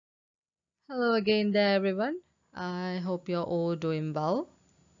Hello again there everyone. I hope you're all doing well.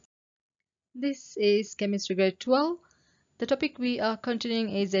 This is Chemistry Grade 12. The topic we are continuing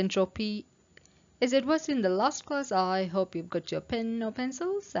is entropy. As it was in the last class, I hope you've got your pen or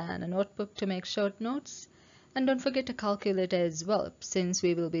pencils and a notebook to make short notes. And don't forget a calculator as well, since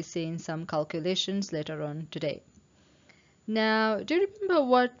we will be seeing some calculations later on today. Now, do you remember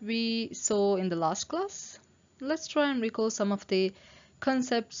what we saw in the last class? Let's try and recall some of the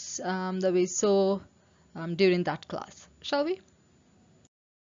concepts that we saw during that class, shall we?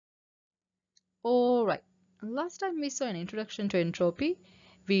 Alright, last time we saw an introduction to entropy.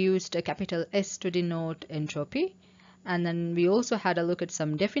 We used a capital S to denote entropy, and then we also had a look at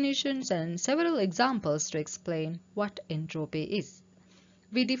some definitions and several examples to explain what entropy is.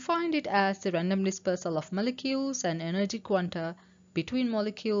 We defined it as the random dispersal of molecules and energy quanta between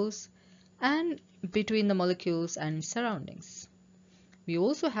molecules and between the molecules and surroundings. We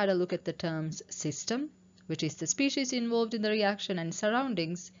also had a look at the terms system, which is the species involved in the reaction, and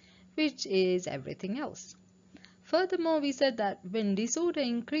surroundings, which is everything else. Furthermore, we said that when disorder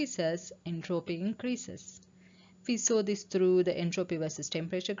increases, entropy increases. We saw this through the entropy versus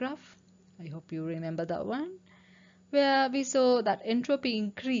temperature graph. I hope you remember that one, where we saw that entropy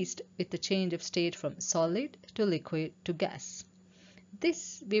increased with the change of state from solid to liquid to gas.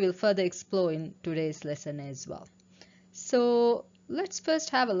 This we will further explore in today's lesson as well. So let's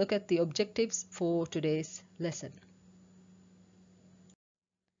first have a look at the objectives for today's lesson.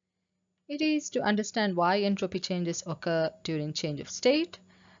 It is to understand why entropy changes occur during change of state,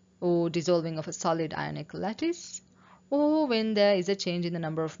 or dissolving of a solid ionic lattice, or when there is a change in the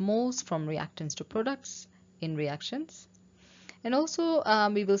number of moles from reactants to products in reactions. And also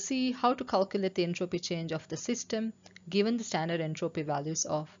we will see how to calculate the entropy change of the system given the standard entropy values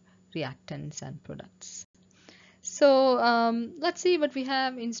of reactants and products. So let's see what we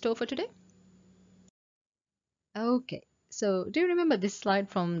have in store for today. Okay, so do you remember this slide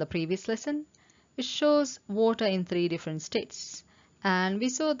from the previous lesson? It shows water in three different states, and we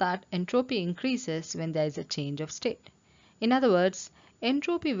saw that entropy increases when there is a change of state. In other words,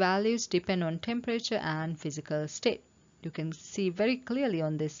 entropy values depend on temperature and physical state. You can see very clearly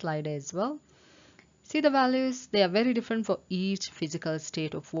on this slide as well. See the values, they are very different for each physical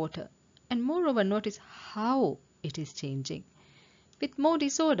state of water. And moreover, notice how it is changing. With more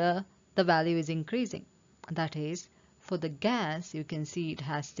disorder, the value is increasing. That is, for the gas, you can see it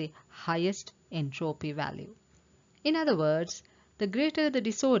has the highest entropy value. In other words, the greater the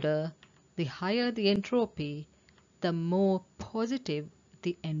disorder, the higher the entropy, the more positive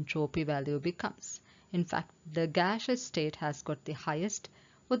the entropy value becomes. In fact, the gaseous state has got the highest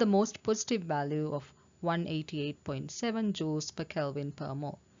or the most positive value of 188.7 joules per Kelvin per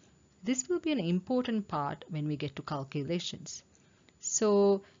mole. This will be an important part when we get to calculations.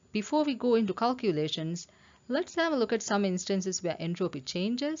 So before we go into calculations, let's have a look at some instances where entropy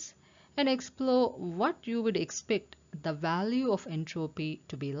changes and explore what you would expect the value of entropy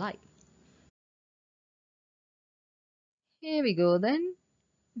to be like. Here we go then.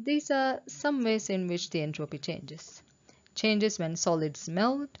 These are some ways in which the entropy changes. Changes when solids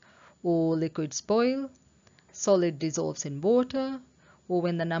melt or liquids boil, solid dissolves in water, or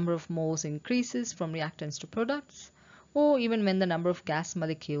when the number of moles increases from reactants to products, or even when the number of gas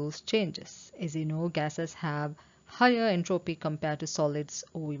molecules changes. As you know, gases have higher entropy compared to solids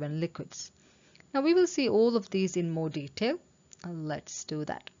or even liquids. Now we will see all of these in more detail. Let's do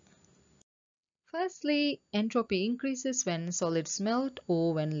that. Firstly, entropy increases when solids melt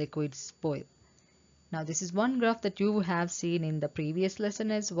or when liquids boil. Now this is one graph that you have seen in the previous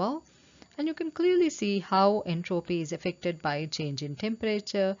lesson as well, and you can clearly see how entropy is affected by change in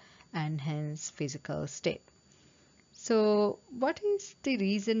temperature and hence physical state. So what is the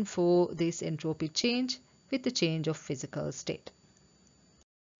reason for this entropy change with the change of physical state?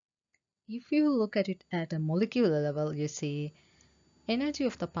 If you look at it at a molecular level, you see energy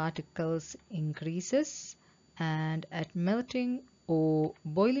of the particles increases, and at melting or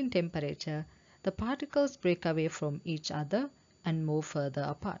boiling temperature, the particles break away from each other and move further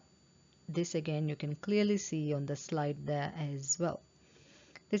apart. This again you can clearly see on the slide there as well.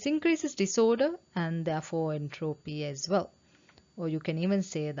 This increases disorder and therefore entropy as well. Or you can even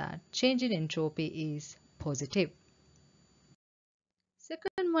say that change in entropy is positive.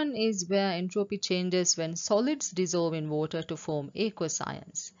 Second one is where entropy changes when solids dissolve in water to form aqueous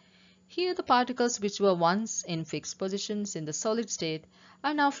ions. Here the particles which were once in fixed positions in the solid state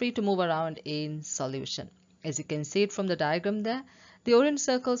are now free to move around in solution. As you can see it from the diagram there, the orange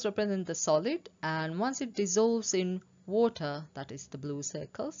circles represent the solid, and once it dissolves in water, that is the blue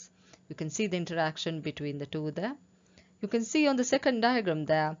circles, you can see the interaction between the two there. You can see on the second diagram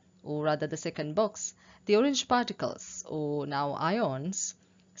there, or rather the second box, the orange particles, or now ions,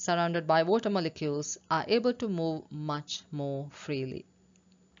 surrounded by water molecules are able to move much more freely.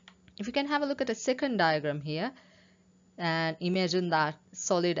 If you can have a look at a second diagram here, and imagine that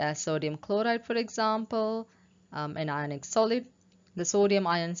solid as sodium chloride, for example, an ionic solid. The sodium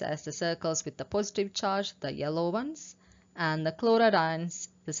ions as the circles with the positive charge, the yellow ones, and the chloride ions,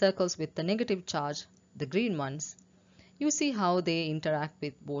 the circles with the negative charge, the green ones. You see how they interact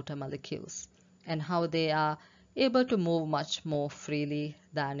with water molecules and how they are able to move much more freely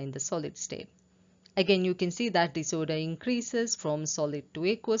than in the solid state. Again, you can see that disorder increases from solid to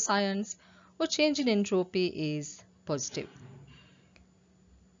aqueous ions, or change in entropy is positive.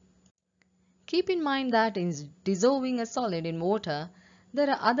 Keep in mind that in dissolving a solid in water, there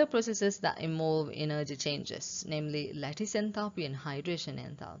are other processes that involve energy changes, namely lattice enthalpy and hydration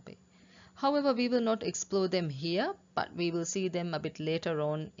enthalpy. However, we will not explore them here, but we will see them a bit later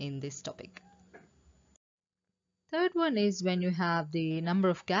on in this topic. Third one is when you have the number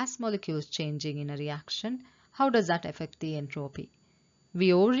of gas molecules changing in a reaction, how does that affect the entropy?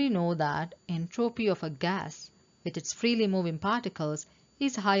 We already know that entropy of a gas with its freely moving particles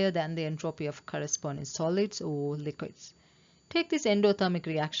is higher than the entropy of corresponding solids or liquids. Take this endothermic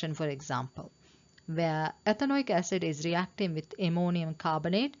reaction for example, where ethanoic acid is reacting with ammonium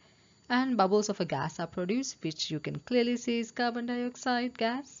carbonate and bubbles of a gas are produced, which you can clearly see is carbon dioxide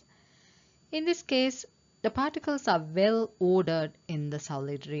gas. In this case, the particles are well ordered in the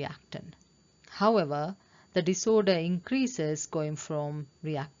solid reactant. However, the disorder increases going from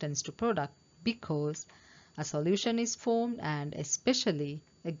reactants to product because a solution is formed and especially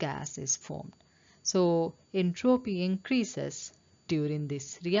a gas is formed. So entropy increases during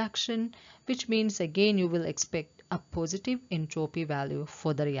this reaction, which means again you will expect a positive entropy value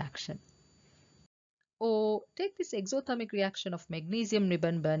for the reaction. Or take this exothermic reaction of magnesium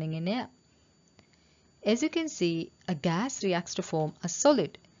ribbon burning in air. As you can see, a gas reacts to form a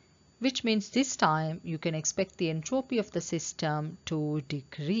solid, which means this time you can expect the entropy of the system to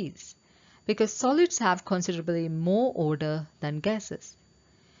decrease because solids have considerably more order than gases,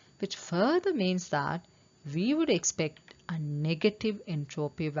 which further means that we would expect a negative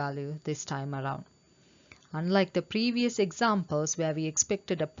entropy value this time around. Unlike the previous examples where we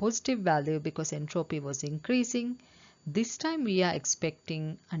expected a positive value because entropy was increasing, this time we are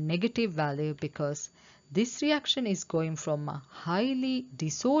expecting a negative value because this reaction is going from a highly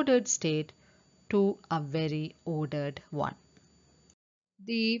disordered state to a very ordered one.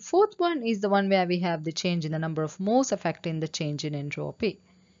 The fourth one is the one where we have the change in the number of moles affecting the change in entropy.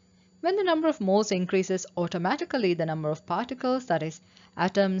 When the number of moles increases, automatically the number of particles, that is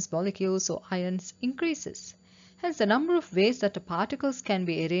atoms, molecules or ions, increases. Hence the number of ways that the particles can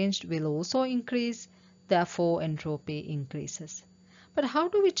be arranged will also increase, therefore entropy increases. But how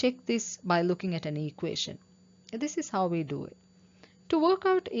do we check this? By looking at an equation. This is how we do it. To work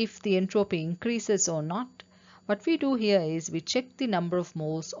out if the entropy increases or not, what we do here is we check the number of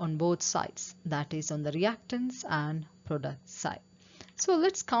moles on both sides, that is on the reactants and product side. So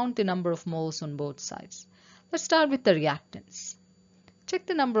let's count the number of moles on both sides. Let's start with the reactants. Check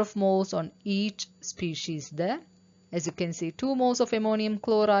the number of moles on each species there. As you can see, 2 moles of ammonium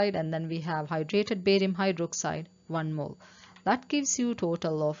chloride and then we have hydrated barium hydroxide, 1 mole. That gives you a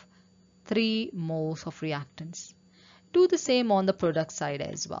total of 3 moles of reactants. Do the same on the product side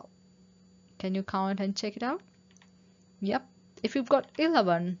as well. Can you count and check it out? Yep, if you've got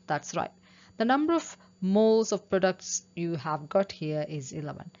 11, that's right. The number of moles of products you have got here is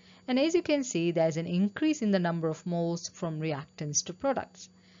 11. And as you can see, there's an increase in the number of moles from reactants to products,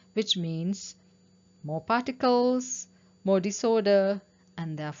 which means more particles, more disorder,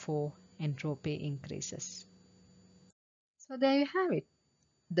 and therefore entropy increases. So there you have it,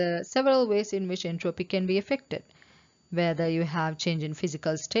 the several ways in which entropy can be affected. Whether you have change in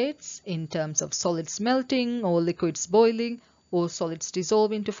physical states in terms of solids melting or liquids boiling or solids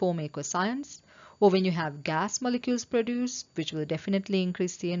dissolving to form aqueous ions, or when you have gas molecules produced, which will definitely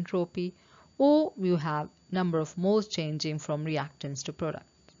increase the entropy, or you have number of moles changing from reactants to products.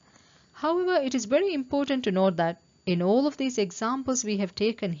 However, it is very important to note that in all of these examples we have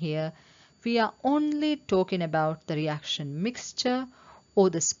taken here, we are only talking about the reaction mixture or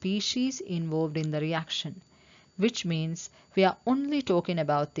the species involved in the reaction, which means we are only talking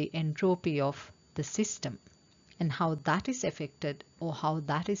about the entropy of the system and how that is affected or how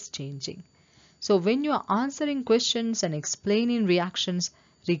that is changing. So when you are answering questions and explaining reactions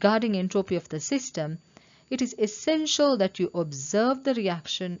regarding entropy of the system, it is essential that you observe the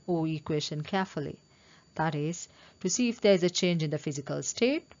reaction or equation carefully. That is, to see if there is a change in the physical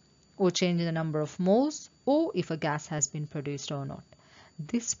state or change in the number of moles or if a gas has been produced or not.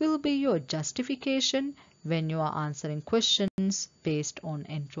 This will be your justification when you are answering questions based on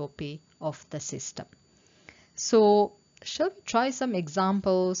entropy of the system. So, shall we try some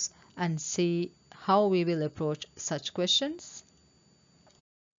examples and see how we will approach such questions?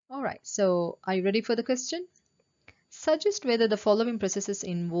 Alright, so are you ready for the question? Suggest whether the following processes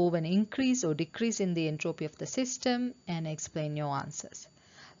involve an increase or decrease in the entropy of the system and explain your answers.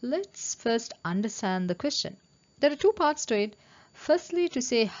 Let's first understand the question. There are two parts to it. Firstly, to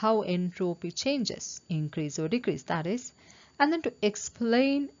say how entropy changes, increase or decrease, that is, and then to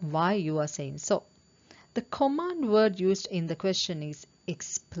explain why you are saying so. The command word used in the question is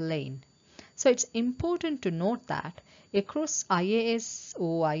explain. So it's important to note that across IAS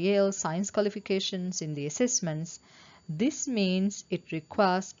or IAL science qualifications in the assessments, this means it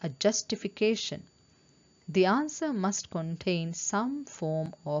requires a justification. The answer must contain some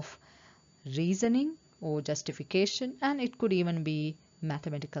form of reasoning or justification, and it could even be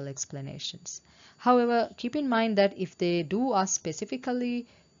mathematical explanations. However, keep in mind that if they do ask specifically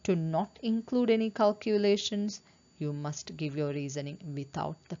to not include any calculations, you must give your reasoning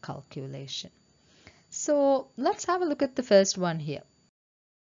without the calculation. So let's have a look at the first one here.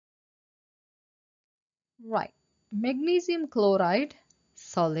 Right, magnesium chloride,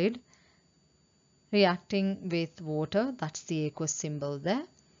 solid, reacting with water, that's the aqueous symbol there,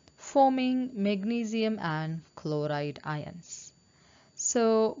 forming magnesium and chloride ions.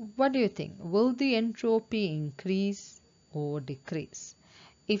 So what do you think? Will the entropy increase or decrease?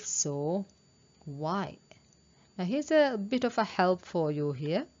 If so, why? Now here's a bit of a help for you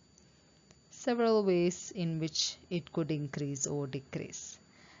here. Several ways in which it could increase or decrease.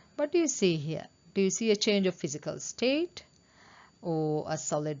 What do you see here? Do you see a change of physical state, or a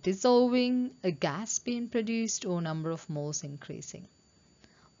solid dissolving, a gas being produced, or number of moles increasing?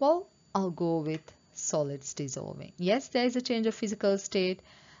 Well, I'll go with solids dissolving. Yes, there is a change of physical state,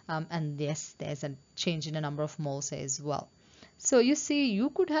 and yes, there's a change in the number of moles as well. So you see, you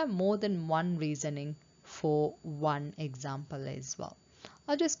could have more than one reasoning for one example as well.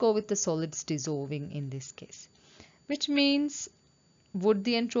 I'll just go with the solids dissolving in this case, which means would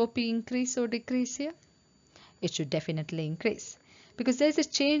the entropy increase or decrease here? It should definitely increase because there's a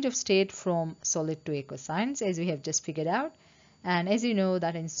change of state from solid to aqueous signs, as we have just figured out. And as you know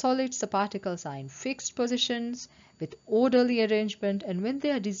that in solids the particles are in fixed positions with orderly arrangement, and when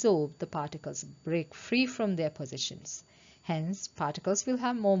they are dissolved the particles break free from their positions. Hence particles will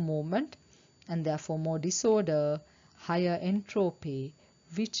have more movement and therefore more disorder, higher entropy,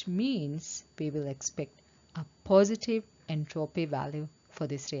 which means we will expect a positive entropy value for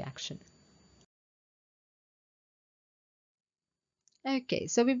this reaction. Okay,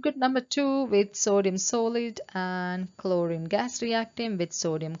 so we've got number 2 with sodium solid and chlorine gas reacting with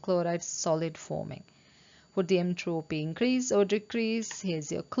sodium chloride solid forming. Would the entropy increase or decrease?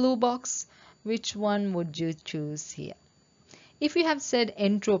 Here's your clue box. Which one would you choose here? If you have said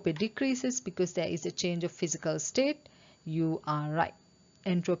entropy decreases because there is a change of physical state, you are right.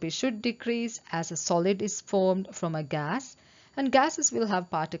 Entropy should decrease as a solid is formed from a gas, and gases will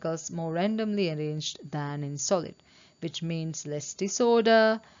have particles more randomly arranged than in solid, which means less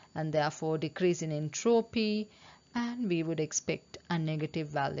disorder and therefore decrease in entropy, and we would expect a negative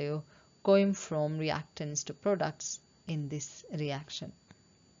value going from reactants to products in this reaction.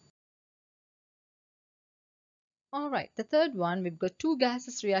 Alright, the third one, we've got two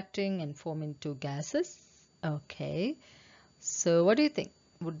gases reacting and forming two gases. Okay, so what do you think?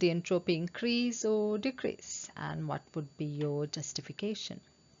 Would the entropy increase or decrease? And what would be your justification?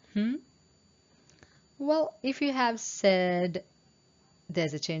 Well, if you have said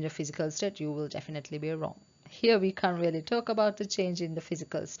there's a change of physical state, you will definitely be wrong. Here we can't really talk about the change in the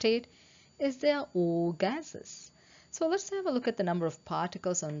physical state, as they are all gases. So let's have a look at the number of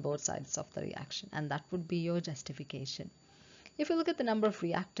particles on both sides of the reaction, and that would be your justification. If you look at the number of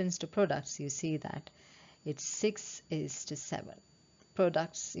reactants to products, you see that it's 6:7.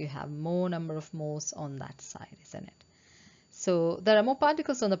 Products, you have more number of moles on that side, isn't it? So there are more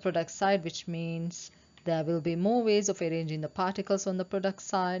particles on the product side, which means there will be more ways of arranging the particles on the product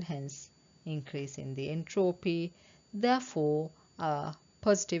side, hence increase in the entropy, therefore a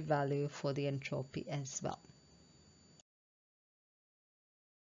positive value for the entropy as well.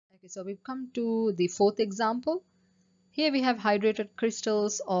 Okay, so we've come to the fourth example. Here we have hydrated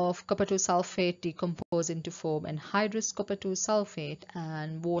crystals of copper 2 sulfate decompose into form anhydrous copper 2 sulfate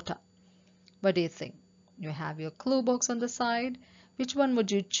and water. What do you think? You have your clue box on the side. Which one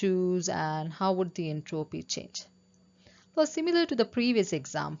would you choose and how would the entropy change? Well, similar to the previous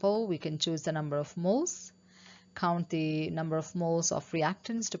example, we can choose the number of moles, count the number of moles of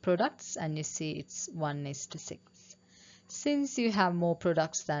reactants to products, and you see it's 1:6. Since you have more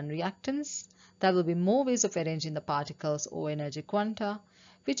products than reactants, there will be more ways of arranging the particles or energy quanta,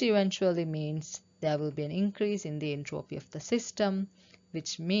 which eventually means there will be an increase in the entropy of the system,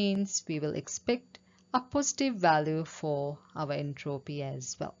 which means we will expect a positive value for our entropy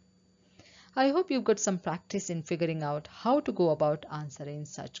as well. I hope you've got some practice in figuring out how to go about answering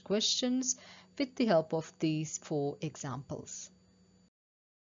such questions with the help of these 4 examples.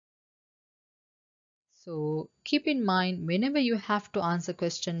 So keep in mind, whenever you have to answer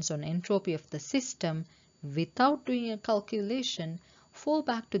questions on entropy of the system without doing a calculation, fall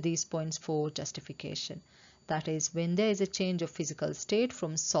back to these points for justification. That is, when there is a change of physical state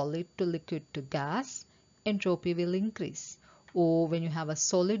from solid to liquid to gas, entropy will increase. Or when you have a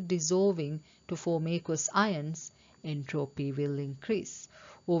solid dissolving to form aqueous ions, entropy will increase.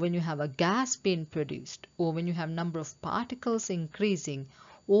 Or when you have a gas being produced, or when you have number of particles increasing,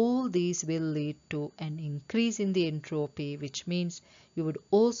 all these will lead to an increase in the entropy, which means you would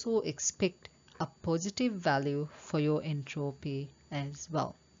also expect a positive value for your entropy as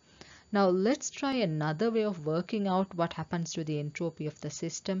well. Now let's try another way of working out what happens to the entropy of the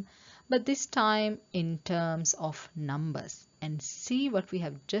system, but this time in terms of numbers, and see what we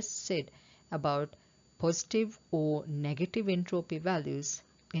have just said about positive or negative entropy values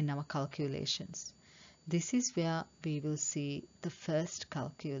in our calculations. This is where we will see the first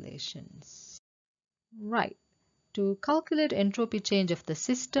calculations. Right. To calculate entropy change of the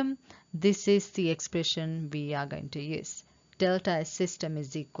system, this is the expression we are going to use. Delta S system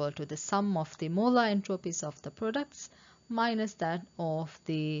is equal to the sum of the molar entropies of the products minus that of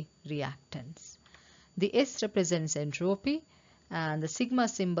the reactants. The S represents entropy and the sigma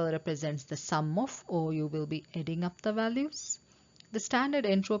symbol represents the sum of, or you will be adding up the values. The standard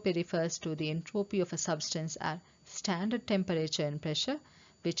entropy refers to the entropy of a substance at standard temperature and pressure,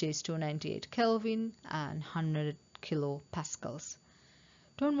 which is 298 Kelvin and 100 kilopascals.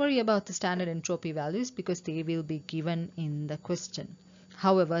 Don't worry about the standard entropy values because they will be given in the question.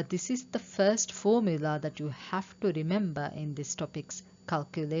 However, this is the first formula that you have to remember in this topic's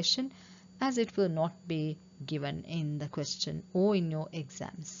calculation, as it will not be given in the question or in your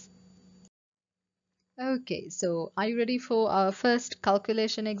exams. Okay, so are you ready for our first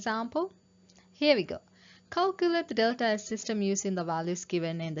calculation example? Here we go. Calculate the delta S system using the values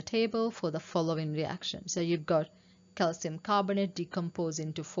given in the table for the following reaction. So you've got calcium carbonate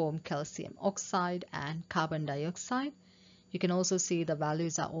decomposing to form calcium oxide and carbon dioxide. You can also see the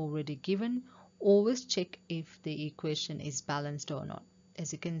values are already given. Always check if the equation is balanced or not.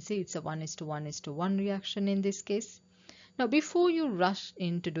 As you can see, it's a 1:1:1 reaction in this case. Now, before you rush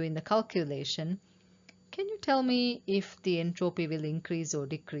into doing the calculation, can you tell me if the entropy will increase or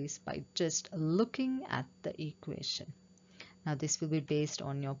decrease by just looking at the equation? Now this will be based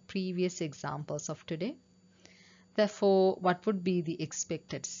on your previous examples of today. Therefore, what would be the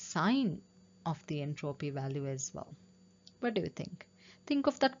expected sign of the entropy value as well? What do you think? Think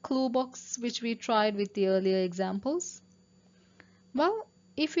of that clue box which we tried with the earlier examples. Well,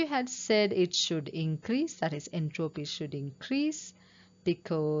 if you had said it should increase, that is entropy should increase,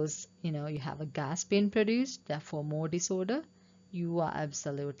 because you have a gas being produced, therefore more disorder, you are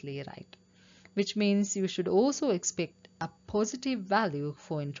absolutely right, which means you should also expect a positive value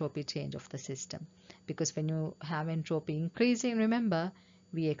for entropy change of the system, because when you have entropy increasing, remember,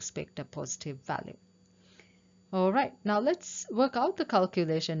 we expect a positive value. All right, now let's work out the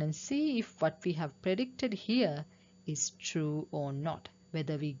calculation and see if what we have predicted here is true or not,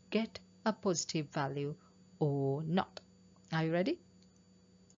 whether we get a positive value or not. Are you ready?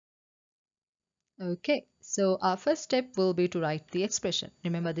 Okay, so our first step will be to write the expression.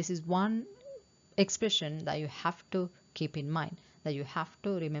 Remember, this is one expression that you have to keep in mind, that you have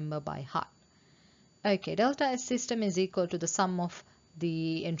to remember by heart. Okay, delta S system is equal to the sum of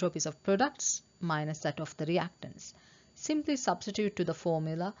the entropies of products minus that of the reactants. Simply substitute to the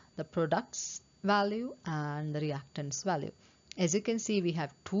formula the products value and the reactants value. As you can see, we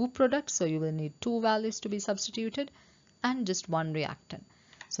have 2 products, so you will need 2 values to be substituted and just 1 reactant.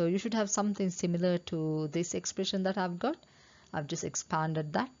 So you should have something similar to this expression that I've got. I've just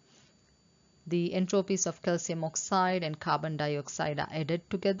expanded that. The entropies of calcium oxide and carbon dioxide are added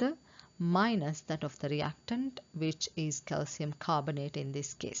together minus that of the reactant, which is calcium carbonate in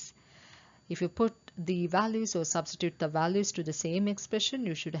this case. If you put the values or substitute the values to the same expression,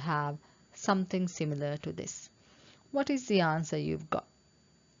 you should have something similar to this. What is the answer you've got?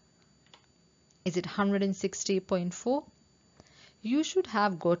 Is it 160.4? You should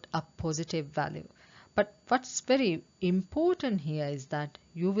have got a positive value. But what's very important here is that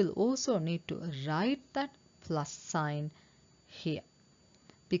you will also need to write that plus sign here,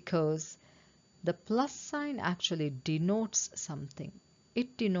 because The plus sign actually denotes something.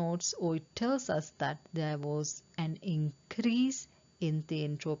 It denotes or it tells us that there was an increase in the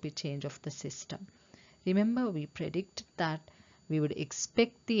entropy change of the system. Remember, we predicted that we would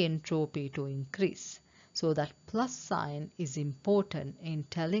expect the entropy to increase. So that plus sign is important in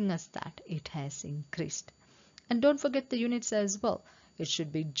telling us that it has increased. And don't forget the units as well. It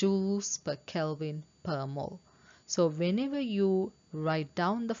should be joules per Kelvin per mole. So whenever you write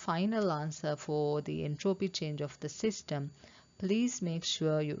down the final answer for the entropy change of the system, please make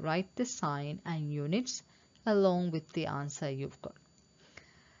sure you write the sign and units along with the answer you've got.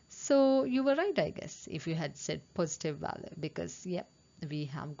 So you were right, I guess, if you had said positive value, because yeah, we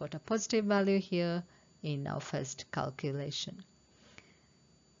have got a positive value here in our first calculation.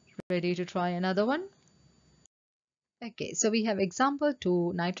 Ready to try another one? Okay, so we have example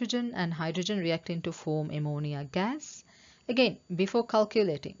 2, nitrogen and hydrogen reacting to form ammonia gas. Again, before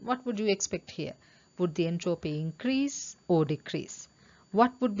calculating, what would you expect here? Would the entropy increase or decrease?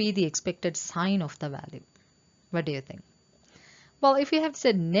 What would be the expected sign of the value? What do you think? Well, if you have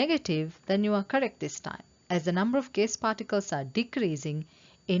said negative, then you are correct this time. As the number of gas particles are decreasing,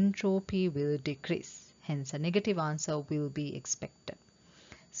 entropy will decrease. Hence, a negative answer will be expected.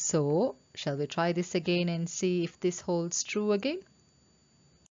 So, shall we try this again and see if this holds true again?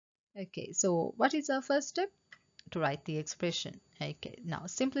 Okay, so what is our first step? To write the expression. Okay, now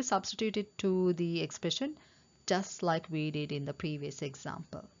simply substitute it to the expression just like we did in the previous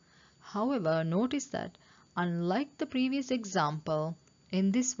example. However, notice that unlike the previous example,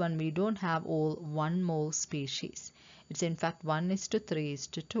 in this one we don't have all 1 mole species. It's in fact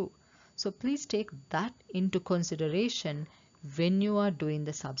 1:3:2. So please take that into consideration when you are doing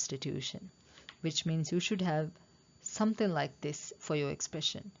the substitution, which means you should have something like this for your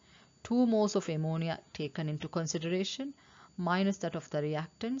expression. 2 moles of ammonia taken into consideration minus that of the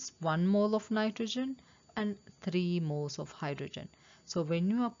reactants, 1 mole of nitrogen and 3 moles of hydrogen. So when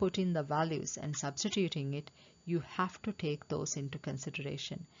you are putting the values and substituting it, you have to take those into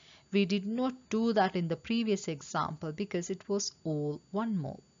consideration. We did not do that in the previous example because it was all 1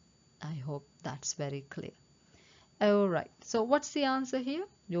 mole. I hope that's very clear. Alright, so what's the answer here?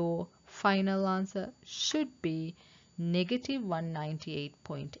 Your final answer should be negative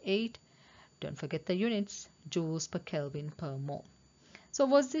 198.8. Don't forget the units, joules per Kelvin per mole. So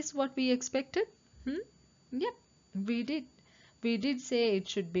was this what we expected? Yep, we did. We did say it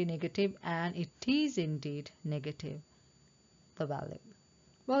should be negative and it is indeed negative, the value.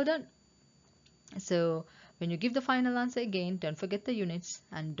 Well done. So when you give the final answer again, don't forget the units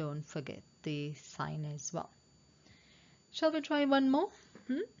and don't forget the sign as well. Shall we try one more?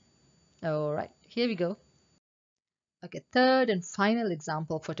 All right, here we go. Okay, third and final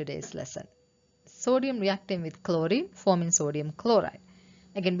example for today's lesson. Sodium reacting with chlorine, forming sodium chloride.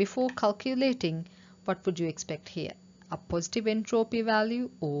 Again, before calculating, what would you expect here? A positive entropy value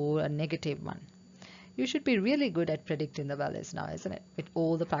or a negative one? You should be really good at predicting the values now, isn't it? With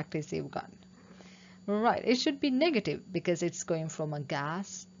all the practice you've got. Right, it should be negative because it's going from a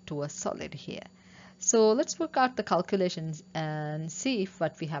gas to a solid here. So let's work out the calculations and see if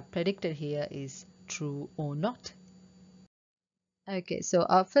what we have predicted here is true or not. Okay, so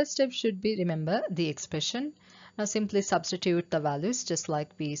our first step should be, remember, the expression. Now simply substitute the values just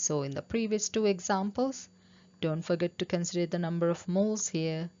like we saw in the previous 2 examples. Don't forget to consider the number of moles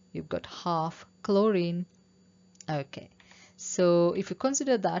here. You've got half chlorine. Okay, so if you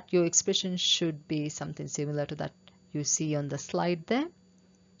consider that, your expression should be something similar to that you see on the slide there.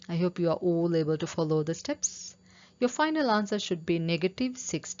 I hope you are all able to follow the steps. Your final answer should be negative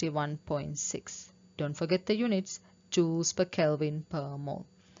 61.6. Don't forget the units, joules per Kelvin per mole.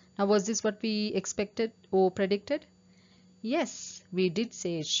 Now, was this what we expected or predicted? Yes, we did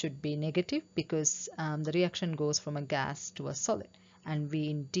say it should be negative because the reaction goes from a gas to a solid, and we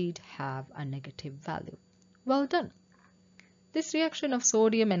indeed have a negative value. Well done. This reaction of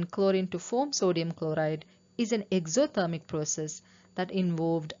sodium and chlorine to form sodium chloride is an exothermic process that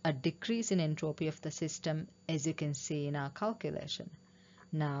involved a decrease in entropy of the system, as you can see in our calculation.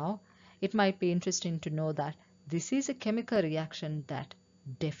 Now, it might be interesting to know that this is a chemical reaction that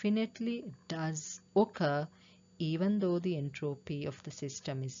definitely does occur even though the entropy of the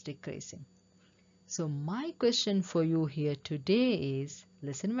system is decreasing. So my question for you here today is,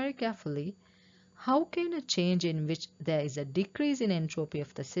 listen very carefully, how can a change in which there is a decrease in entropy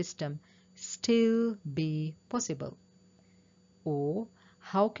of the system still be possible? Or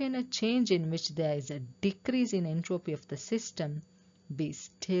how can a change in which there is a decrease in entropy of the system be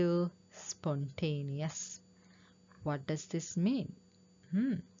still spontaneous? What does this mean?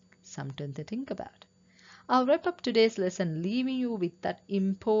 Something to think about. I'll wrap up today's lesson leaving you with that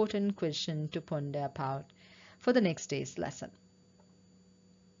important question to ponder about for the next day's lesson.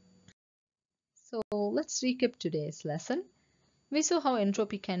 So let's recap today's lesson. We saw how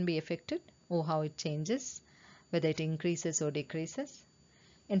entropy can be affected or how it changes, whether it increases or decreases.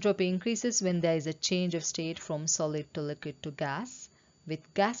 Entropy increases when there is a change of state from solid to liquid to gas,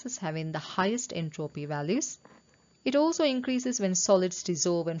 with gases having the highest entropy values. It also increases when solids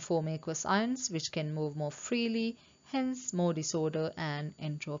dissolve and form aqueous ions, which can move more freely, hence more disorder and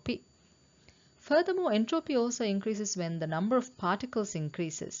entropy. Furthermore, entropy also increases when the number of particles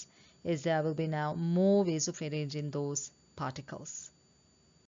increases, as there will be now more ways of arranging those particles.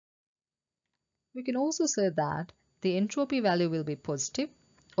 We can also say that the entropy value will be positive,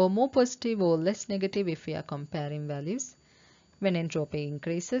 or more positive or less negative if we are comparing values when entropy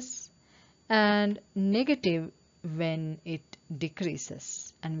increases, and negative when it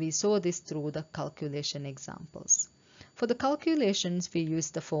decreases. And we saw this through the calculation examples. For the calculations, we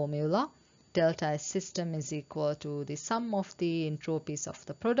use the formula delta S system is equal to the sum of the entropies of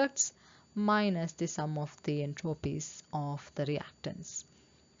the products minus the sum of the entropies of the reactants.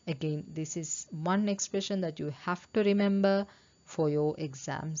 Again, this is one expression that you have to remember for your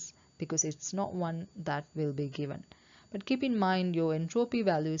exams because it's not one that will be given. But keep in mind your entropy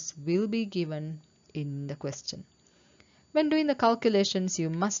values will be given in the question. When doing the calculations, you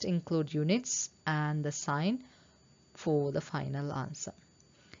must include units and the sign for the final answer.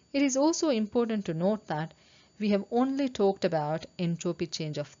 It is also important to note that we have only talked about entropy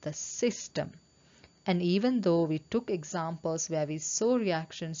change of the system. And even though we took examples where we saw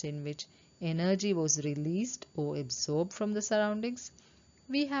reactions in which energy was released or absorbed from the surroundings,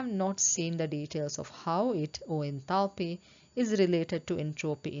 we have not seen the details of how it or enthalpy is related to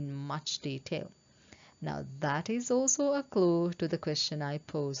entropy in much detail. Now that is also a clue to the question I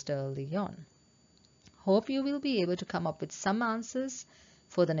posed early on. Hope you will be able to come up with some answers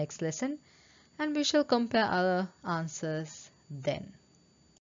for the next lesson, and we shall compare our answers then.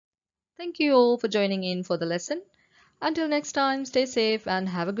 Thank you all for joining in for the lesson. Until next time, stay safe and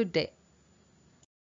have a good day.